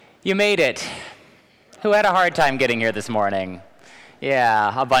You made it. Who had a hard time getting here this morning?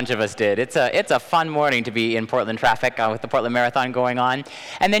 Yeah, a bunch of us did. It's a fun morning to be in Portland traffic with the Portland Marathon going on.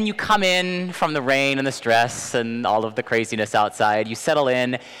 And then you come in from the rain and the stress and all of the craziness outside. You settle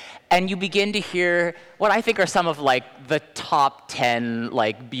in and you begin to hear what I think are some of like the top 10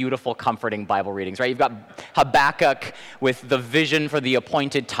 like beautiful, comforting Bible readings, right? You've got Habakkuk with the vision for the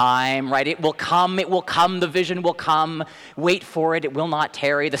appointed time, right? It will come, the vision will come. Wait for it, it will not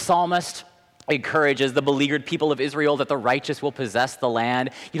tarry. The psalmist encourages the beleaguered people of Israel that the righteous will possess the land.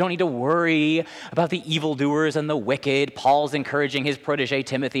 You don't need to worry about the evildoers and the wicked. Paul's encouraging his protege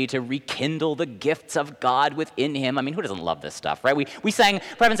Timothy to rekindle the gifts of God within him. I mean, who doesn't love this stuff, right? We sang,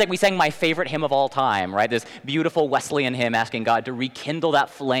 for heaven's sake, we sang my favorite hymn of all time, right? This beautiful Wesleyan hymn asking God to rekindle that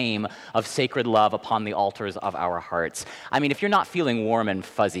flame of sacred love upon the altars of our hearts. I mean, if you're not feeling warm and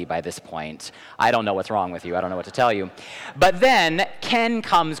fuzzy by this point, I don't know what's wrong with you. I don't know what to tell you. But then Ken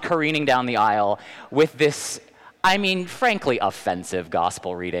comes careening down the aisle with this, I mean, frankly offensive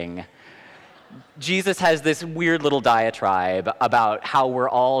gospel reading. Jesus has this weird little diatribe about how we're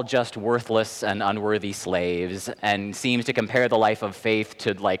all just worthless and unworthy slaves, and seems to compare the life of faith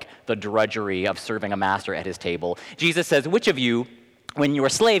to like the drudgery of serving a master at his table. Jesus says, which of you, when your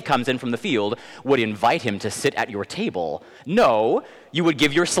slave comes in from the field, would invite him to sit at your table? No, you would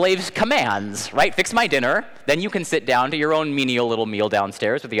give your slaves commands, right? Fix my dinner, then you can sit down to your own menial little meal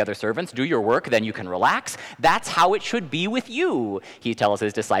downstairs with the other servants, do your work, then you can relax. That's how it should be with you, he tells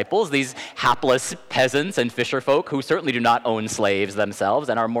his disciples, these hapless peasants and fisherfolk who certainly do not own slaves themselves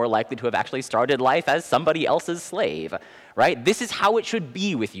and are more likely to have actually started life as somebody else's slave. Right? This is how it should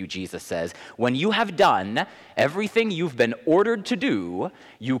be with you, Jesus says. When you have done everything you've been ordered to do,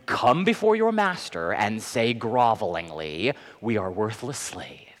 you come before your master and say grovelingly, we are worthless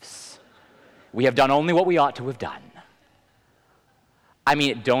slaves. We have done only what we ought to have done. I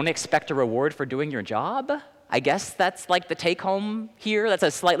mean, don't expect a reward for doing your job. I guess that's like the take home here. That's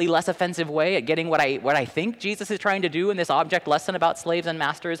a slightly less offensive way at getting what I think Jesus is trying to do in this object lesson about slaves and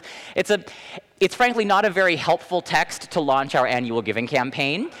masters. It's frankly not a very helpful text to launch our annual giving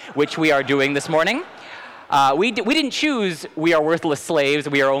campaign, which we are doing this morning. We didn't choose we are worthless slaves,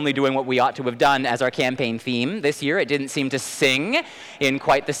 we are only doing what we ought to have done as our campaign theme this year. It didn't seem to sing in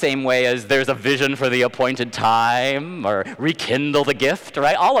quite the same way as there's a vision for the appointed time or rekindle the gift,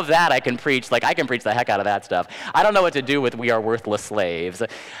 right? All of that I can preach, like I can preach the heck out of that stuff. I don't know what to do with we are worthless slaves.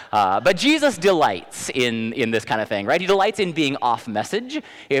 But Jesus delights in this kind of thing, right? He delights in being off message.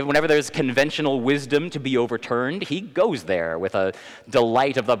 Whenever there's conventional wisdom to be overturned, he goes there with a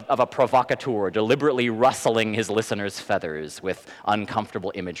delight of a provocateur, deliberately rustling his listeners' feathers with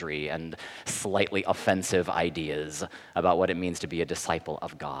uncomfortable imagery and slightly offensive ideas about what it means to be a disciple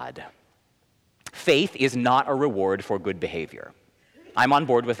of God. Faith is not a reward for good behavior. I'm on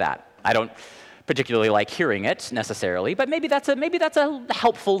board with that. I don't particularly like hearing it necessarily, but maybe that's a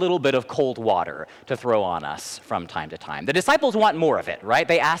helpful little bit of cold water to throw on us from time to time. The disciples want more of it, right?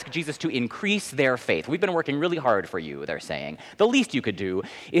 They ask Jesus to increase their faith. We've been working really hard for you, they're saying. The least you could do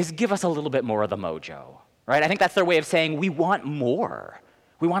is give us a little bit more of the mojo, right? I think that's their way of saying we want more.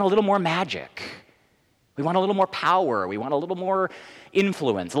 We want a little more magic. We want a little more power. We want a little more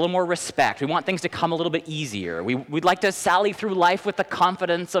influence, a little more respect. We want things to come a little bit easier. We'd like to sally through life with the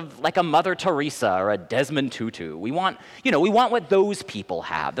confidence of like a Mother Teresa or a Desmond Tutu. We want what those people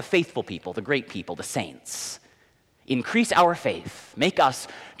have, the faithful people, the great people, the saints. Increase our faith. Make us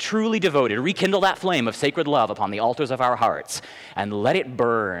truly devoted. Rekindle that flame of sacred love upon the altars of our hearts and let it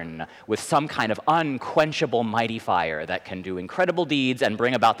burn with some kind of unquenchable mighty fire that can do incredible deeds and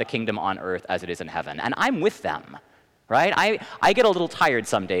bring about the kingdom on earth as it is in heaven. And I'm with them, right? I get a little tired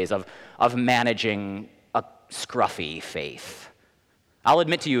some days of managing a scruffy faith. I'll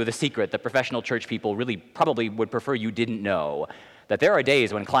admit to you the secret that professional church people really probably would prefer you didn't know, that there are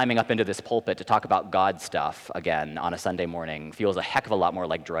days when climbing up into this pulpit to talk about God stuff again on a Sunday morning feels a heck of a lot more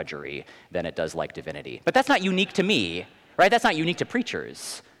like drudgery than it does like divinity. But that's not unique to me, right? That's not unique to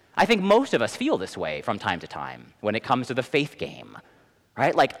preachers. I think most of us feel this way from time to time when it comes to the faith game,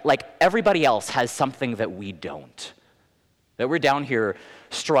 right? Like everybody else has something that we don't. That we're down here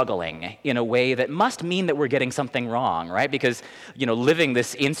struggling in a way that must mean that we're getting something wrong, right? Because, living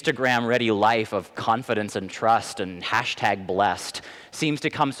this Instagram-ready life of confidence and trust and #blessed seems to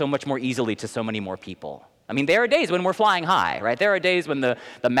come so much more easily to so many more people. I mean, there are days when we're flying high, right? There are days when the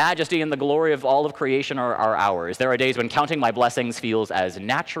majesty and the glory of all of creation are ours. There are days when counting my blessings feels as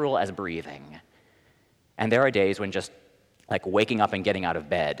natural as breathing. And there are days when just like waking up and getting out of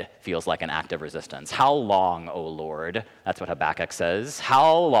bed feels like an act of resistance. How long, O Lord? That's what Habakkuk says.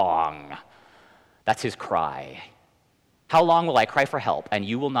 How long? That's his cry. How long will I cry for help, and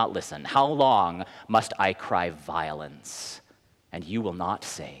you will not listen? How long must I cry violence, and you will not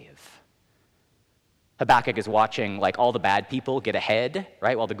save? Habakkuk is watching like all the bad people get ahead,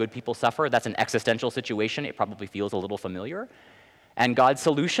 right, while the good people suffer. That's an existential situation. It probably feels a little familiar. And God's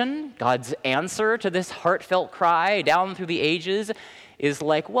solution, God's answer to this heartfelt cry down through the ages is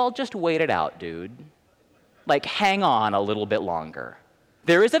like, well, just wait it out, dude. Like, hang on a little bit longer.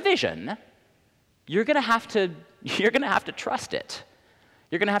 There is a vision. You're gonna have to trust it.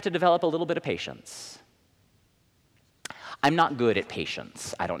 You're gonna have to develop a little bit of patience. I'm not good at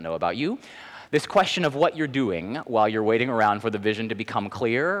patience. I don't know about you. This question of what you're doing while you're waiting around for the vision to become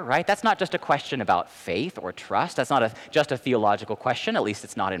clear, right? That's not just a question about faith or trust. That's not just a theological question, at least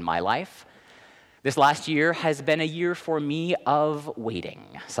it's not in my life. This last year has been a year for me of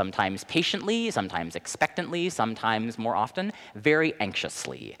waiting, sometimes patiently, sometimes expectantly, sometimes more often, very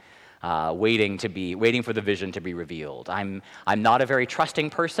anxiously. Waiting for the vision to be revealed. I'm not a very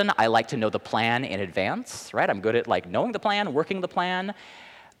trusting person. I like to know the plan in advance, right? I'm good at like knowing the plan, working the plan.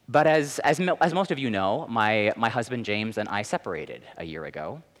 But as most of you know, my husband James and I separated a year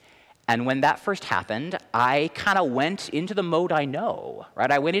ago. And when that first happened, I kind of went into the mode I know,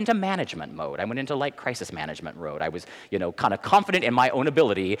 right? I went into management mode. I went into like crisis management mode. I was, kind of confident in my own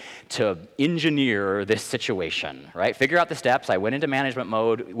ability to engineer this situation, right? Figure out the steps. I went into management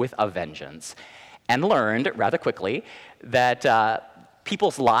mode with a vengeance and learned rather quickly that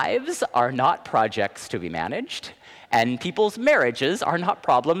people's lives are not projects to be managed. And people's marriages are not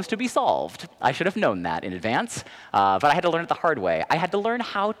problems to be solved. I should have known that in advance, but I had to learn it the hard way. I had to learn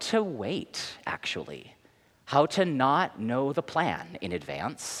how to wait, actually. How to not know the plan in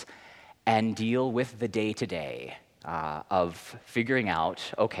advance and deal with the day-to-day of figuring out,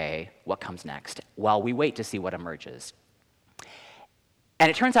 okay, what comes next, while we wait to see what emerges. And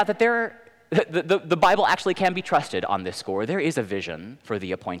it turns out that the Bible actually can be trusted on this score. There is a vision for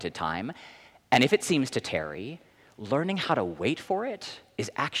the appointed time, and if it seems to tarry, learning how to wait for it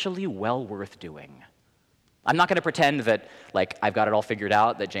is actually well worth doing. I'm not going to pretend that I've got it all figured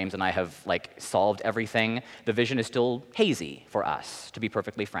out, that James and I have solved everything. The vision is still hazy for us, to be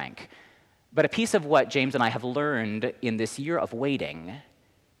perfectly frank. But a piece of what James and I have learned in this year of waiting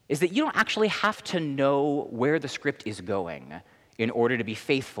is that you don't actually have to know where the script is going in order to be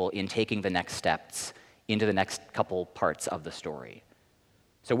faithful in taking the next steps into the next couple parts of the story.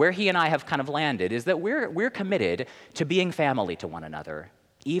 So where he and I have kind of landed is that we're committed to being family to one another,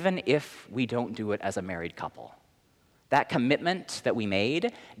 even if we don't do it as a married couple. That commitment that we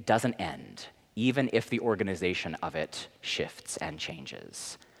made doesn't end, even if the organization of it shifts and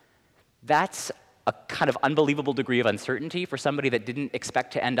changes. That's a kind of unbelievable degree of uncertainty for somebody that didn't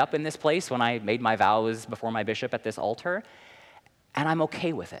expect to end up in this place when I made my vows before my bishop at this altar, and I'm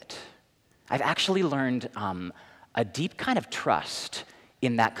okay with it. I've actually learned a deep kind of trust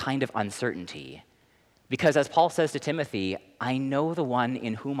in that kind of uncertainty. Because as Paul says to Timothy, I know the one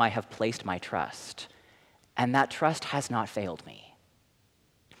in whom I have placed my trust, and that trust has not failed me.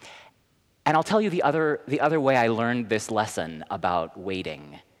 And I'll tell you the other way I learned this lesson about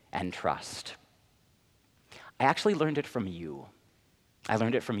waiting and trust. I actually learned it from you. I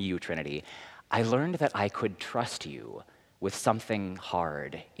learned it from you, Trinity. I learned that I could trust you with something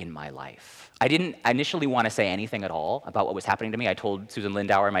hard in my life. I didn't initially want to say anything at all about what was happening to me. I told Susan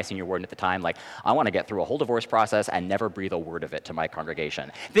Lindauer, my senior warden at the time, I want to get through a whole divorce process and never breathe a word of it to my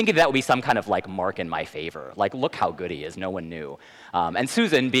congregation, thinking that would be some kind of mark in my favor. Look how good he is, no one knew. And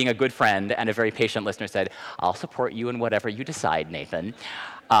Susan, being a good friend and a very patient listener, said, I'll support you in whatever you decide, Nathan.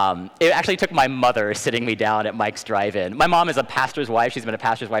 It actually took my mother sitting me down at Mike's Drive-In. My mom is a pastor's wife. She's been a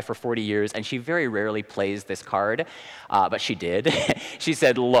pastor's wife for 40 years, and she very rarely plays this card, but she did. She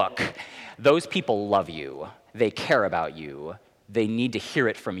said, look, those people love you. They care about you. They need to hear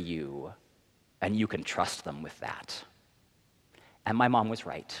it from you, and you can trust them with that. And my mom was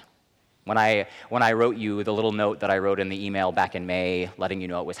right. When I wrote you the little note that I wrote in the email back in May, letting you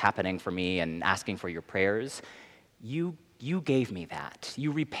know what was happening for me and asking for your prayers, you gave me that.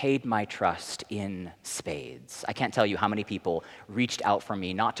 You repaid my trust in spades. I can't tell you how many people reached out for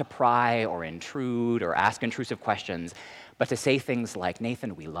me, not to pry or intrude or ask intrusive questions, but to say things like,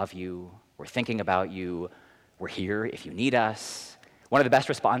 Nathan, we love you. We're thinking about you. We're here if you need us. One of the best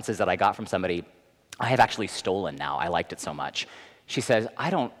responses that I got from somebody, I have actually stolen now. I liked it so much. She says, I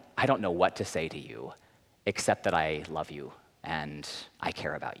don't know what to say to you, except that I love you and I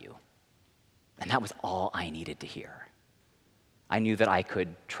care about you. And that was all I needed to hear. I knew that I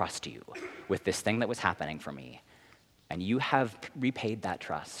could trust you with this thing that was happening for me. And you have repaid that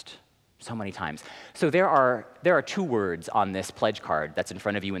trust So many times. So there are two words on this pledge card that's in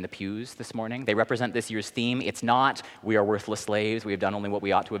front of you in the pews this morning. They represent this year's theme. It's not, we are worthless slaves, we have done only what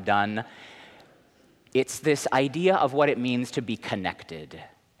we ought to have done. It's this idea of what it means to be connected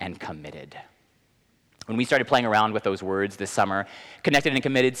and committed. When we started playing around with those words this summer, connected and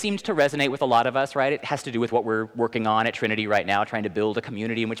committed seemed to resonate with a lot of us, right? It has to do with what we're working on at Trinity right now, trying to build a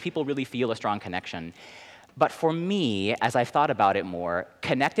community in which people really feel a strong connection. But for me, as I've thought about it more,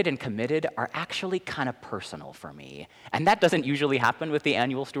 connected and committed are actually kind of personal for me. And that doesn't usually happen with the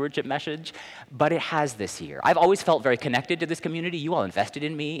annual stewardship message, but it has this year. I've always felt very connected to this community. You all invested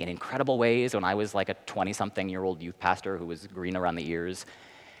in me in incredible ways when I was like a 20-something-year-old youth pastor who was green around the ears.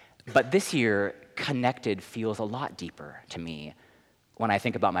 But this year, connected feels a lot deeper to me when I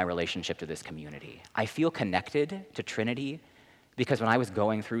think about my relationship to this community. I feel connected to Trinity because when I was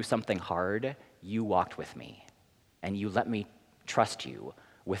going through something hard, you walked with me, and you let me trust you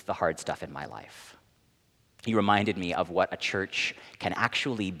with the hard stuff in my life. You reminded me of what a church can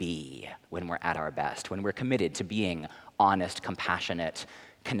actually be when we're at our best, when we're committed to being honest, compassionate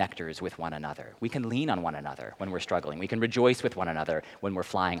connectors with one another. We can lean on one another when we're struggling. We can rejoice with one another when we're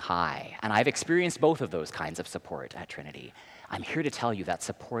flying high. And I've experienced both of those kinds of support at Trinity. I'm here to tell you that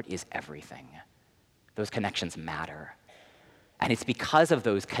support is everything. Those connections matter. And it's because of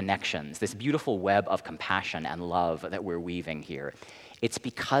those connections, this beautiful web of compassion and love that we're weaving here, it's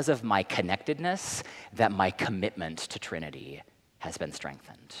because of my connectedness that my commitment to Trinity has been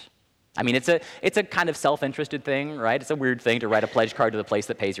strengthened. I mean, it's a kind of self-interested thing, right? It's a weird thing to write a pledge card to the place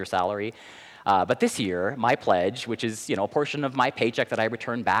that pays your salary. But this year, my pledge, which is a portion of my paycheck that I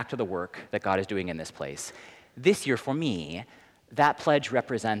return back to the work that God is doing in this place, this year for me, that pledge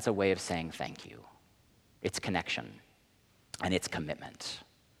represents a way of saying thank you. It's connection. And its commitment.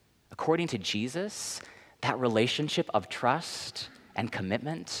 According to Jesus, that relationship of trust and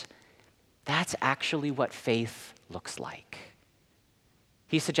commitment, that's actually what faith looks like.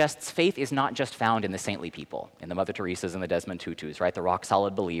 He suggests faith is not just found in the saintly people, in the Mother Teresas and the Desmond Tutus, right? The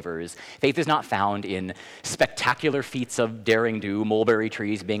rock-solid believers. Faith is not found in spectacular feats of daring do, mulberry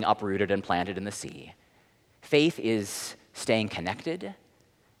trees being uprooted and planted in the sea. Faith is staying connected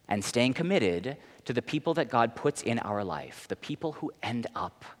and staying committed to the people that God puts in our life, the people who end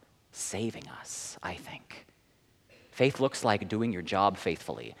up saving us, I think. Faith looks like doing your job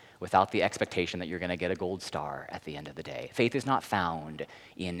faithfully without the expectation that you're going to get a gold star at the end of the day. Faith is not found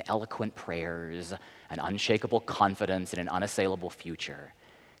in eloquent prayers, an unshakable confidence in an unassailable future.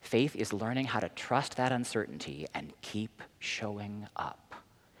 Faith is learning how to trust that uncertainty and keep showing up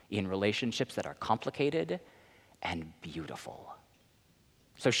in relationships that are complicated and beautiful.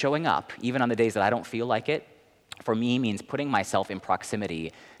 So showing up, even on the days that I don't feel like it, for me means putting myself in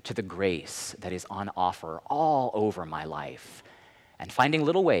proximity to the grace that is on offer all over my life and finding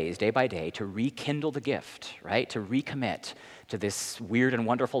little ways day by day to rekindle the gift, right? To recommit to this weird and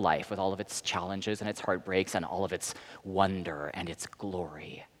wonderful life with all of its challenges and its heartbreaks and all of its wonder and its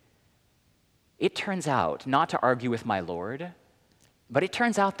glory. It turns out, not to argue with my Lord, but it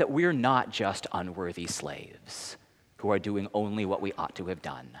turns out that we're not just unworthy slaves who are doing only what we ought to have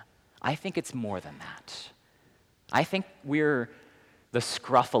done. I think it's more than that. I think we're the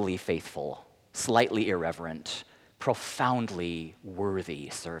scruffily faithful, slightly irreverent, profoundly worthy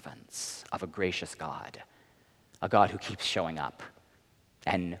servants of a gracious God, a God who keeps showing up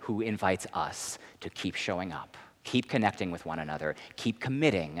and who invites us to keep showing up, keep connecting with one another, keep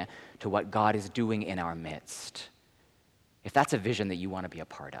committing to what God is doing in our midst. If that's a vision that you want to be a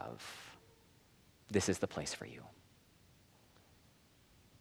part of, this is the place for you.